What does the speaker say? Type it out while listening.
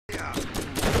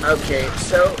Okay,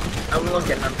 so I'm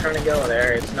looking. I'm trying to go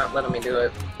there. It's not letting me do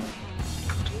it.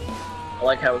 I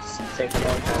like how it's taking a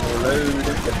long time to load.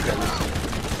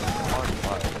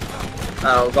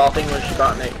 Oh, Golf English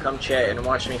Botnik, come chat and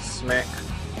watch me smack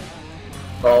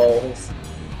balls.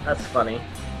 That's funny.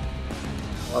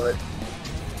 Love it.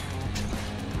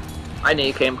 I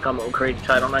need to come up with a creative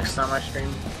title next time I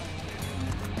stream.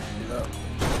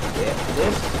 Get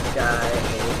this guy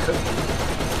a cookie.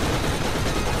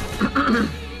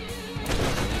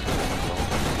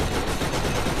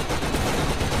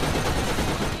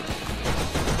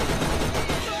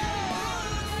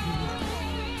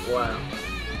 Wow.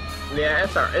 Yeah,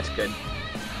 it's good.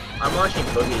 I'm watching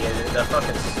Boogie and the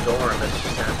fucking storm is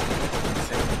just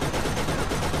insane.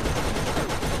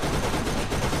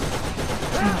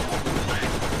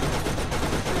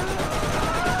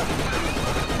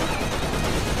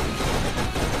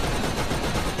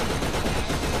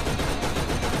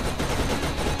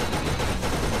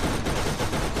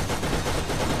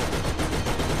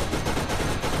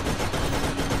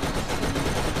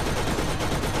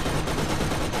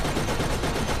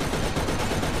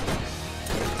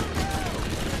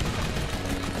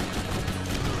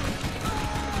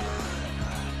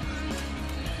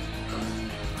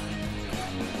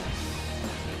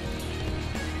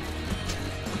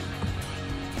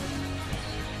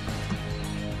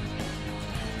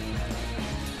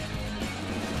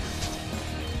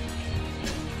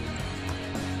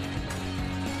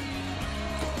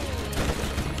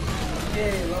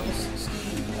 Yay, level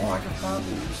 16. Oh, I can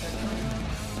probably use that time.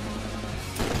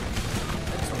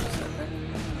 That's almost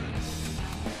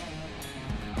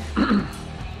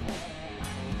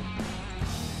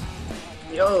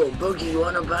that. Yo, Boogie, you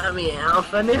wanna buy me an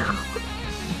alpha now?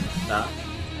 Nah.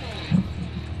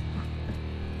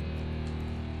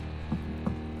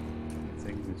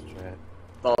 Things in chat.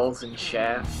 Balls and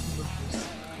chat.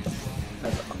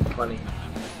 That's funny.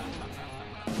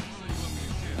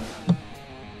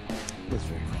 That's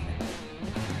very funny.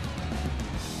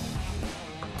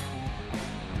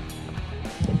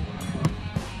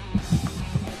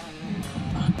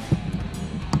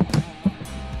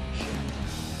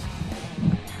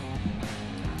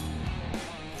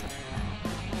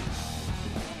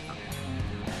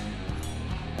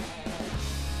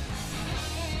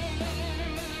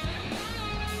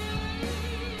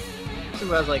 I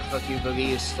was like, fuck you, Boogie,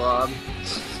 you slob.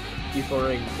 You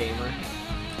foreign gamer.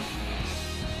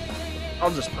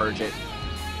 I'll just purge it.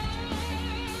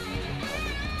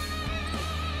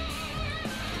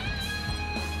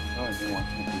 Oh, I do want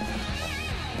to do that.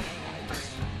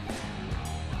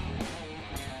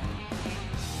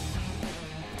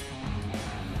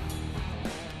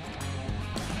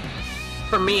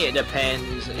 For me, it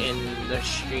depends in the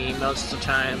stream most of the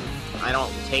time. I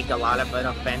don't take a lot of it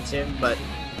offensive, but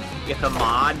if a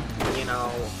mod, you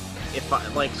know, if I,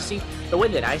 like, see, the way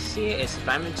that I see it is if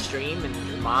I'm in stream and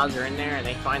the mods are in there and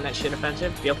they find that shit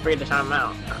offensive, feel free to time them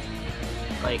out.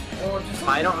 Like, Or just if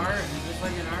like I don't... just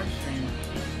like in our stream,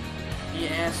 he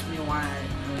asked me why,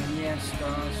 he asked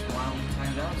us why we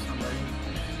timed out somebody.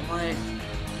 I'm like, I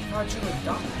thought you were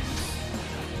dumbass.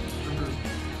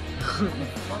 The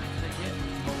fuck to get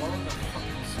below the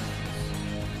fucking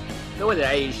surface? The way that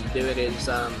I usually do it is,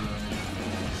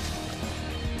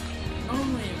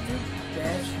 Normally, if you're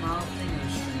bash mouthing or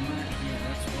streaming it, yeah,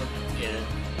 that's what.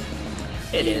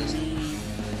 yeah, it is. Or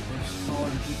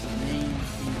calling people names.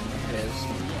 It is.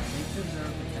 Yeah, they deserve a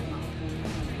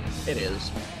timeout. It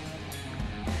is.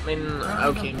 I mean, Not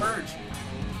okay. even purge.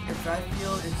 If I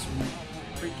feel it's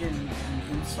freaking an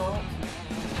insult,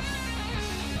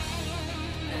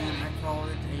 and I call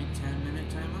it a 10-minute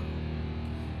timeout,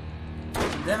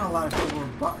 then a lot of people were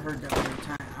butthurt that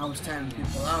I was timing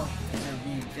people out because they're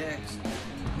being dicks.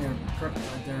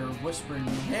 They're whispering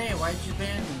to me, "Hey, why'd you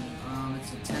ban me?"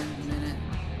 It's a 10-minute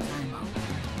timeout.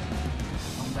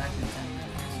 Come back in 10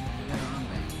 minutes. You gotta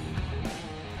unban.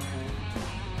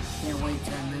 Can't wait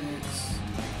 10 minutes.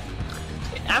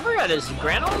 I forgot, is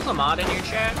Granol's a mod in your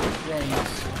chat? Yeah,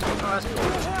 yes. Oh, that's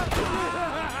cool.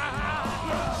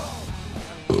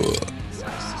 It's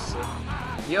nice to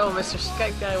see. Yo, Mr.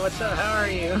 Skype guy, what's up? How are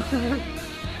you?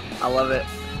 I love it.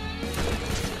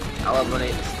 I love when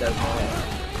it does that.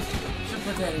 Should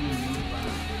put that in your mute box.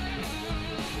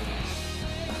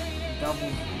 Doubles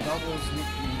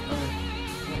nickname.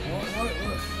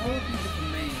 What would be the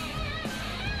command?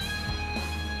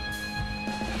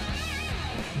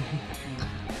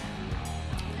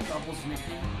 Doubles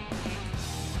nickname?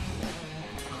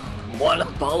 Wanna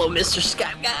follow Mr.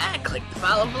 Skype guy? Click the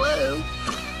follow below.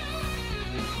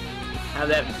 How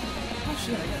that? Oh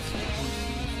shit, I got some.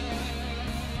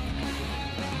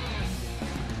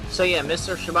 So yeah,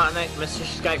 Mr. Shabotnik, Mr.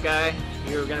 Skype guy,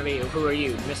 you're gonna be, who are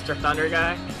you? Mr. Thunder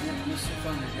guy? Yeah, Mr.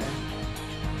 Thunder guy.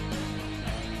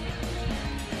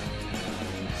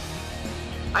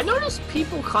 I noticed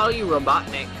people call you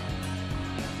Robotnik.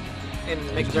 And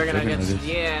McJuggernaut gets,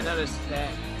 yeah, I noticed that.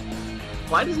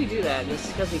 Why does he do that? Just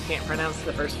because he can't pronounce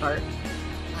the first part?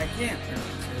 I can't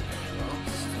pronounce it. Well,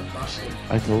 it's Robotnik.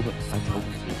 I told him to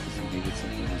because he needed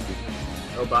something to do.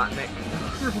 Robotnik.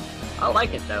 I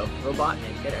like it though,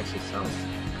 Robotnik. It actually sounds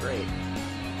great.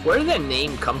 Where did that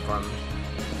name come from? I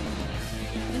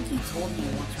think he told me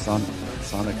once. Sonic the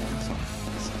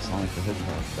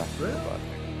Hedgehog. That's Robotnik.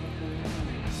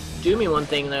 Do me one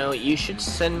thing though, you should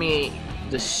send me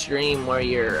the stream where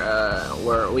you're,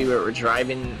 where we were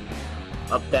driving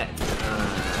up that,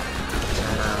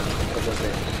 what was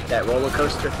it? That roller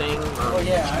coaster thing? Oh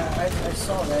yeah, I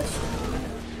saw that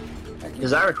stream.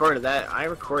 Because I recorded that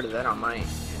on my end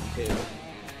too.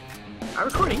 I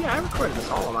recorded this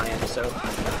all on my end, so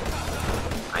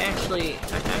I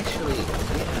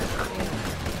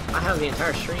have the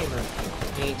entire stream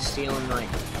of me stealing, like,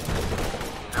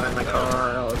 out of my car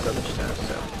and all this other stuff,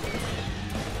 so.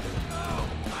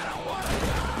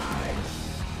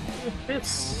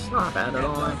 It's not bad at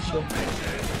all, actually.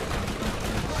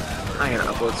 I gotta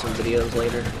upload some videos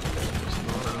later.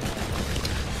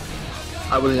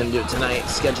 I was gonna do it tonight,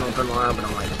 scheduling for tomorrow, but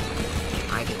I'm like,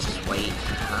 I can just wait.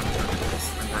 I'm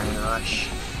not in a rush.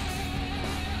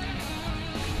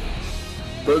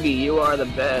 Boogie, you are the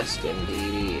best,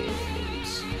 indeed.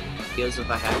 Feels if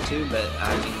I had to, but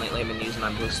I mean, lately I've been using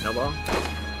my blue snowball.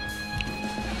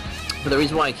 But the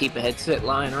reason why I keep a headset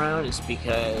lying around is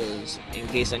because in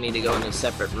case I need to go in a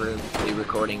separate room to do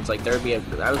recordings, like that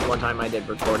was one time I did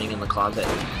recording in the closet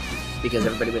because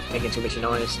everybody was making too much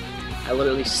noise. I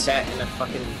literally sat in a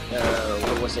fucking,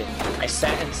 what was it? I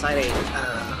sat inside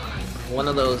one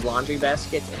of those laundry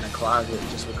baskets in a closet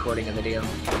just recording a video.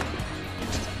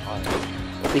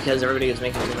 Because everybody was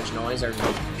making too much noise, there was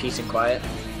no peace and quiet.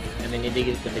 And they needed to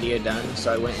get the video done,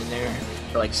 so I went in there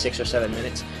for like 6 or 7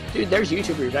 minutes. Dude, there's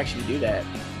YouTubers who actually do that.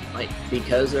 Like,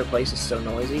 because their place is so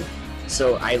noisy.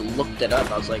 So I looked it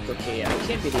up, I was like, okay, I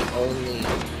can't be the only,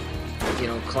 you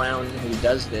know, clown who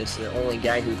does this, the only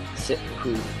guy who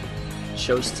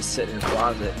chose to sit in a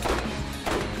closet.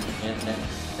 And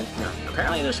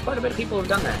apparently there's quite a bit of people who've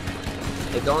done that.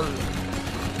 They go in,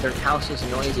 their house is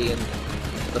noisy and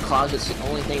the closet's the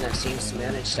only thing that seems to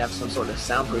manage to have some sort of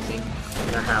soundproofing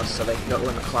in their house, so they can go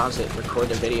in the closet, record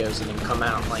their videos, and then come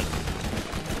out like,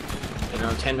 you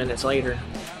know, 10 minutes later.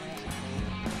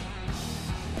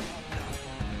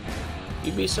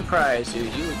 You'd be surprised,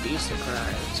 dude. You would be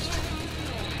surprised.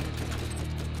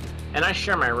 And I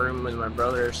share my room with my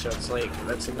brother, so it's like,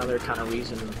 that's another kind of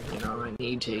reason, you know, I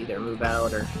need to either move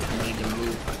out or I need to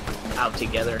move out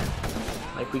together.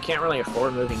 Like, we can't really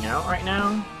afford moving out right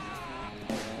now.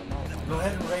 Go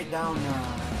ahead and write down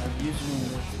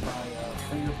username by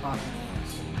finger popping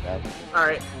ass.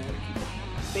 Alright.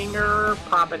 Finger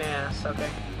popping ass,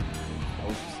 okay. I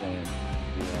was just saying,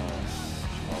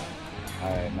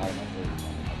 I'm not in my favorite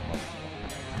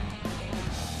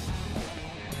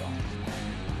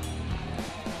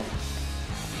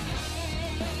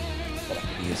But I can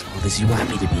be as old as you want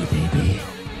me to be, baby.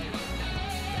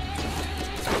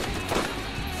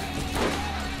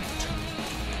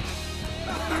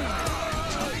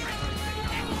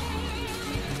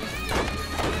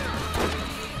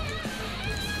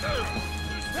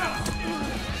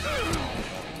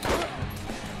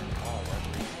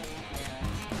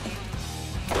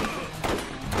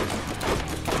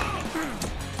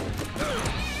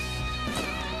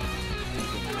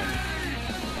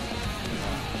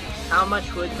 How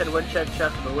much wood could a woodchuck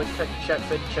chuck if a woodchuck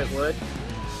could chuck wood?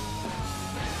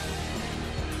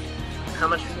 How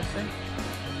much did it say?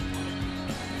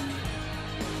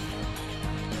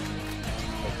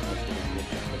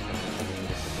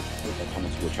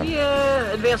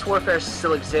 Yeah, Advanced Warfare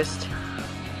still exists.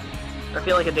 I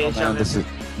feel like a deja vu. This is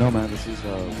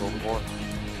World War.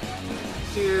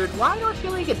 Dude, why do I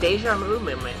feel like a deja vu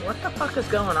moment? What the fuck is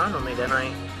going on with me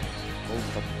tonight?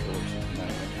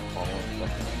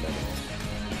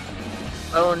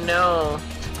 Oh no.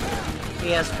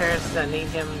 He has parents that need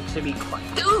him to be quiet.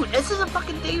 Dude, this is a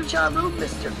fucking deja vu,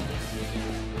 mister.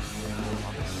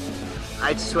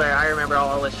 I swear, I remember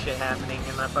all this shit happening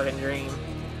in my fucking dream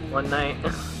one night.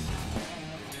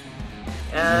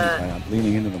 I'm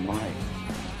leaning into the mic.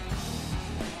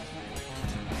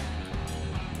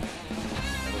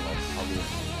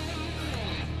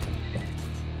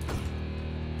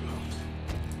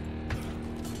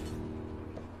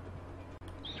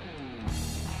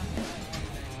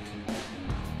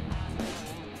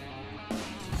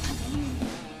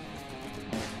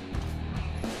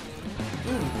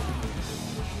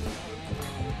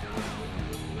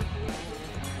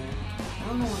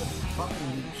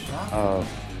 Software?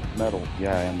 Metal.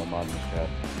 Yeah, I am a mod in the chat.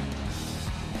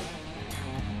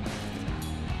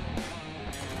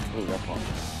 Ooh, that one.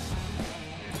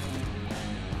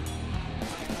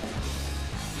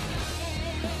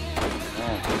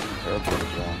 Man, this is terrible,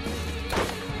 John.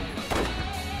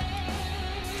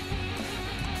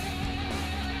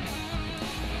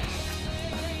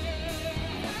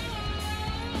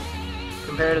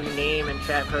 Compared to the name and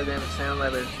chat program and sound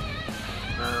levels.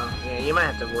 Yeah, you might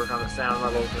have to work on the sound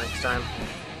levels next time.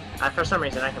 For some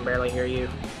reason, I can barely hear you.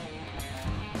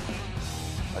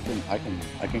 I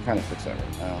can kind of fix that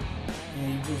right now. Yeah,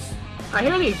 you just... I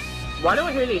hear these. Why do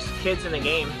I hear these kids in the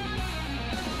game?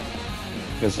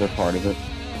 Because they're part of it.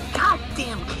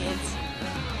 Goddamn kids!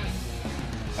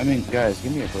 I mean, guys,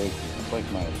 give me a break here. It's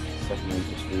like my second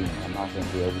week of streaming. I'm not going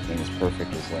to do everything as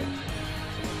perfect as, like...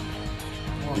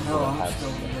 Well, hell, I'm still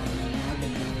learning. I've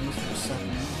been doing this for 7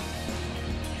 months.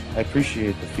 I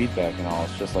appreciate the feedback and all.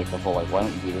 It's just like the whole, like, why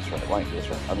don't you do this right? Why don't you do this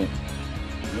right? I mean,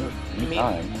 give me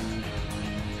time.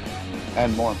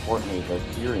 And more importantly, the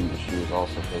hearing issue is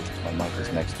also because my mic is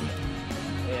next to me.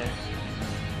 Yeah.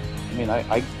 I mean,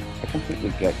 I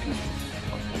completely get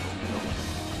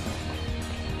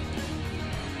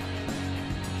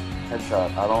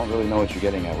Headshot, I don't really know what you're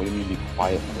getting at. What do you mean be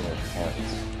quiet for their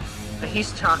parents?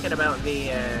 He's talking about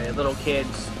the little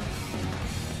kids.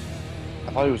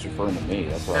 I thought he was referring to me.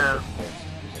 That's what I was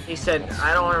confused. He said,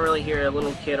 I don't want to really hear a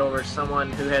little kid over someone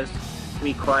who has to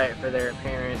be quiet for their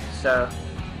parents, so...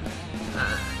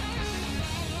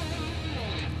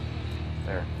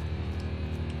 There.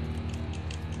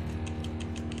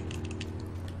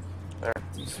 There.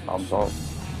 Problem solved.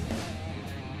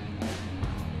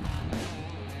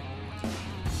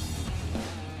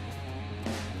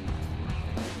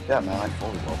 Yeah, man, I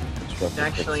fully welcome constructive It's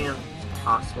actually criticism.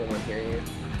 impossible to hear you.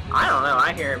 I don't know,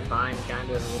 I hear it fine, kind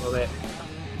of, a little bit.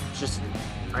 It's just...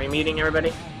 Are you muting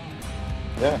everybody?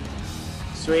 Yeah.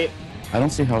 Sweet. I don't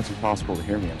see how it's impossible to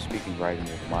hear me. I'm speaking right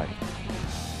into the mic.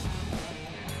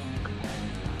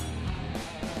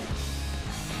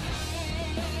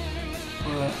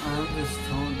 But I'm just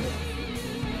tone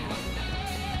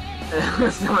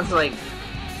deaf. Someone's like,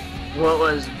 what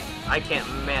was... I can't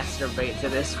masturbate to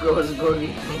this. What was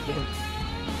Boogie thinking?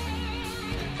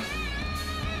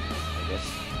 I guess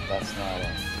that's not a...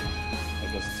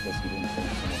 I guess it's because he didn't think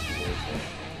someone could wear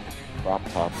a crop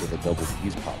top with a double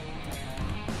D's pop.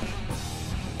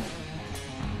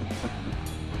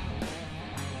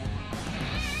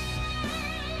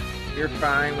 You're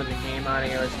fine when the game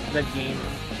audio is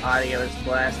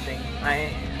blasting.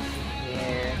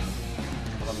 Yeah.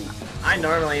 I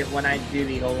normally, when I do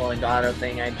the whole like auto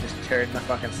thing, I just turn the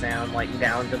fucking sound like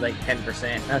down to like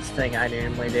 10%. That's the thing I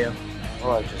normally do.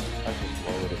 Well, I just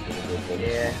lowered it a little bit.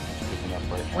 Yeah. It's picking up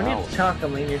right When now. you talk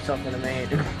and lean yourself in the main.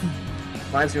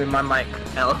 Reminds me of my mic.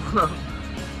 Hell.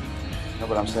 No,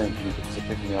 but I'm saying, is it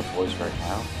picking up voice right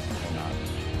now or not?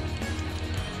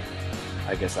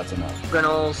 I guess that's enough.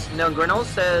 Grinnell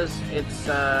says it's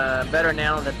better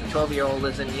now that the 12-year-old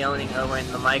isn't yelling over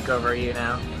in the mic over you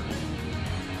now.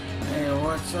 Hey,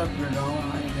 what's up, Grinnell?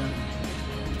 How you doing?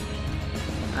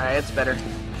 Alright, it's better.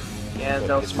 Yeah, But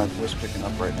they'll... is my voice picking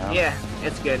up right now? Yeah,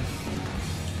 it's good.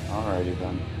 Alrighty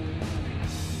then.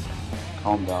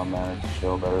 Calm down, man. It's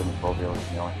still better than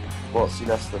 12-year-olds yelling. Well, see,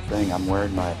 that's the thing. I'm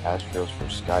wearing my Astros for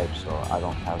Skype, so I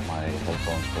don't have my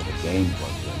headphones for the game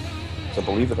plugged in. So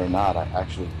believe it or not, I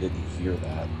actually didn't hear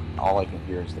that. All I can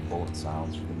hear is the bullet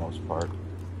sounds for the most part.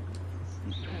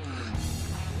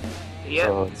 Yep.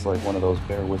 So it's like one of those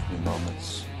bear with me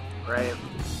moments. Right.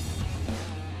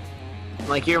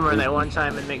 Like you remember that one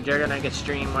time in McJuggernaut's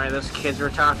stream where those kids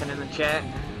were talking in the chat?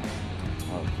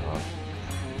 Oh god.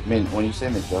 I mean, when you say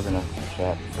McJuggernaut in the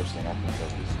chat, the first thing I think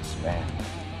of is spam.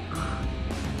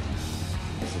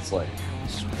 Because it's like,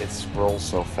 it scrolls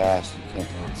so fast you can't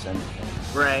really send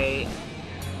anything. Right.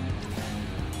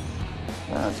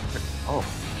 Yeah, it's pretty, oh,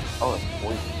 it's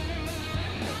poison.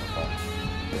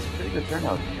 It's a pretty good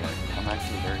turnout here. I'm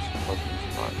actually very pleasantly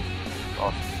surprised. It's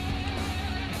awesome.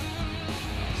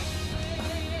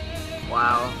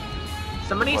 Wow.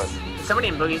 Somebody What?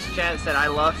 in Boogie's chat said I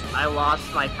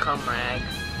lost my cum rag.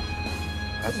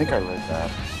 I think I read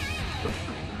that.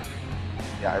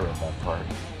 Yeah, I read that part.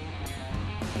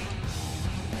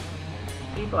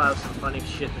 People have some funny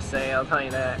shit to say, I'll tell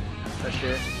you that, for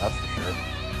sure. That's for sure.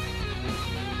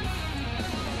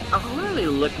 I'm literally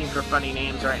looking for funny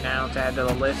names right now to add to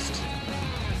the list.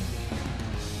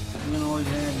 You can always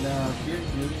add Beard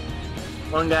Dude.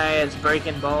 One guy is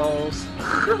breaking balls.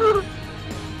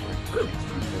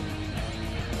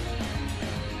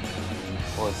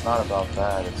 Well, it's not about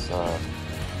that. It's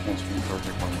can't stream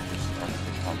perfect when you're just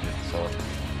 100. So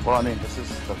Well, I mean, this is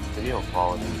the video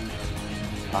quality.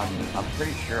 I'm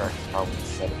pretty sure I can probably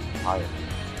set it higher.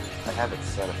 I have it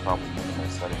set at probably minimal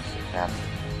settings to capture.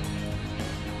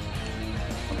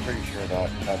 I'm pretty sure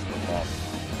that's what that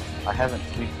is. I haven't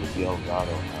tweaked with the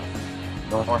Elgato enough.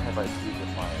 Nor have I tweaked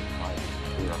with my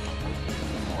computer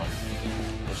anymore.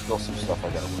 There's still some stuff I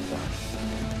gotta work on.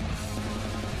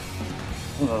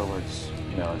 In other words,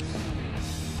 you know, it's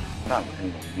not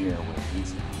anywhere near where it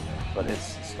needs to be, but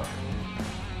it's a start.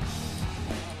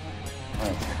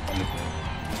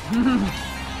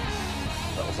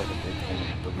 That was like a big thing.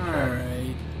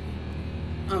 Alright.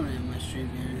 I'm gonna end my stream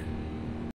here.